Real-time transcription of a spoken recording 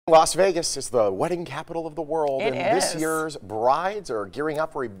Las Vegas is the wedding capital of the world, It and this is. year's brides are gearing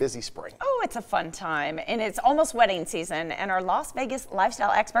up for a busy spring. Oh, it's a fun time, and it's almost wedding season, and our Las Vegas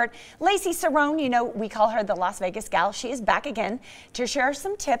lifestyle expert, Lacey Cerrone, you know, we call her the Las Vegas gal, she is back again to share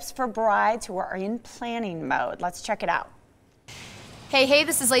some tips for brides who are in planning mode. Let's check it out. Hey,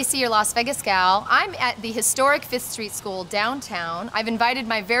 this is Lacey, your Las Vegas gal. I'm at the historic 5th Street School downtown. I've invited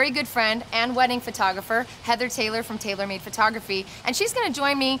my very good friend and wedding photographer, Heather Taylor from Taylor Made Photography, and she's gonna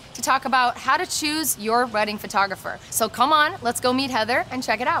join me to talk about how to choose your wedding photographer. So come on, let's go meet Heather and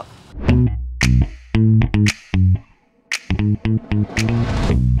check it out.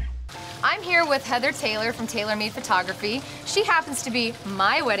 I'm here with Heather Taylor from Taylor Made Photography. She happens to be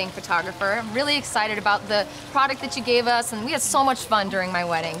my wedding photographer. I'm really excited about the product that you gave us, and we had so much fun during my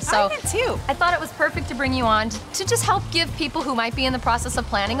wedding. So I did too. I thought it was perfect to bring you on to just help give people who might be in the process of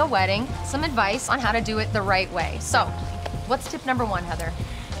planning a wedding some advice on how to do it the right way. So, what's tip number one, Heather?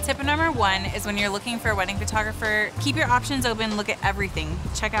 Tip number one is when you're looking for a wedding photographer, keep your options open, look at everything.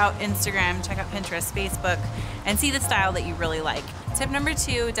 Check out Instagram, check out Pinterest, Facebook, and see the style that you really like. Tip number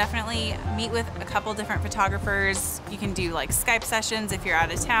two, definitely meet with a couple different photographers. You can do like Skype sessions if you're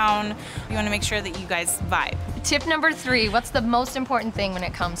out of town. You want to make sure that you guys vibe. Tip number three, what's the most important thing when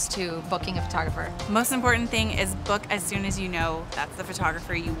it comes to booking a photographer? Most important thing is book as soon as you know that's the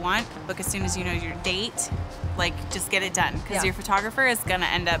photographer you want. Book as soon as you know your date. Like, just get it done, because your photographer is gonna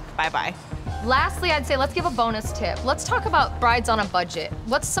end up bye-bye. Lastly, I'd say let's give a bonus tip. Let's talk about brides on a budget.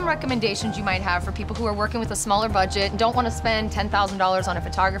 What's some recommendations you might have for people who are working with a smaller budget and don't want to spend $10,000 on a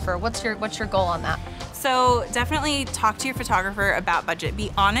photographer? What's your goal on that? So definitely talk to your photographer about budget. Be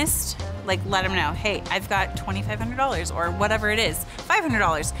honest. Like, let them know, hey, I've got $2,500 or whatever it is,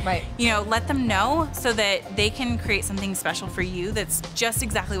 $500. Right. You know, let them know so that they can create something special for you that's just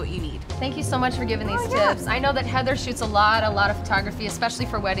exactly what you need. Thank you so much for giving these tips. I know that Heather shoots a lot of photography, especially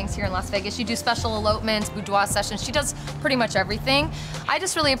for weddings here in Las Vegas. You do special elopements, boudoir sessions. She does pretty much everything. I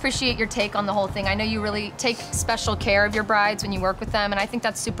just really appreciate your take on the whole thing. I know you really take special care of your brides when you work with them, and I think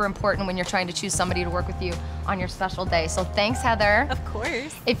that's super important when you're trying to choose somebody to work with you on your special day. So thanks, Heather. Of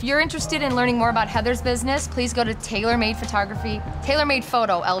course. If you're interested in learning more about Heather's business, please go to Taylor Made Photography, Taylor Made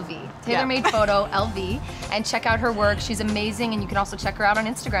Photo LV, Taylor Made Photo LV, and check out her work. She's amazing, and you can also check her out on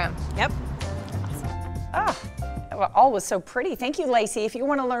Instagram. Yep. Well, all was so pretty. Thank you, Lacey. If you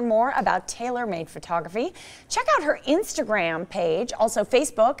want to learn more about Taylor Made Photography, check out her Instagram page, also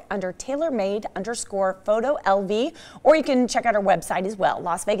Facebook under TaylorMade_Photo LV, or you can check out her website as well.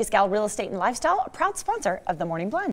 Las Vegas Gal Real Estate and Lifestyle, a proud sponsor of The Morning Blend.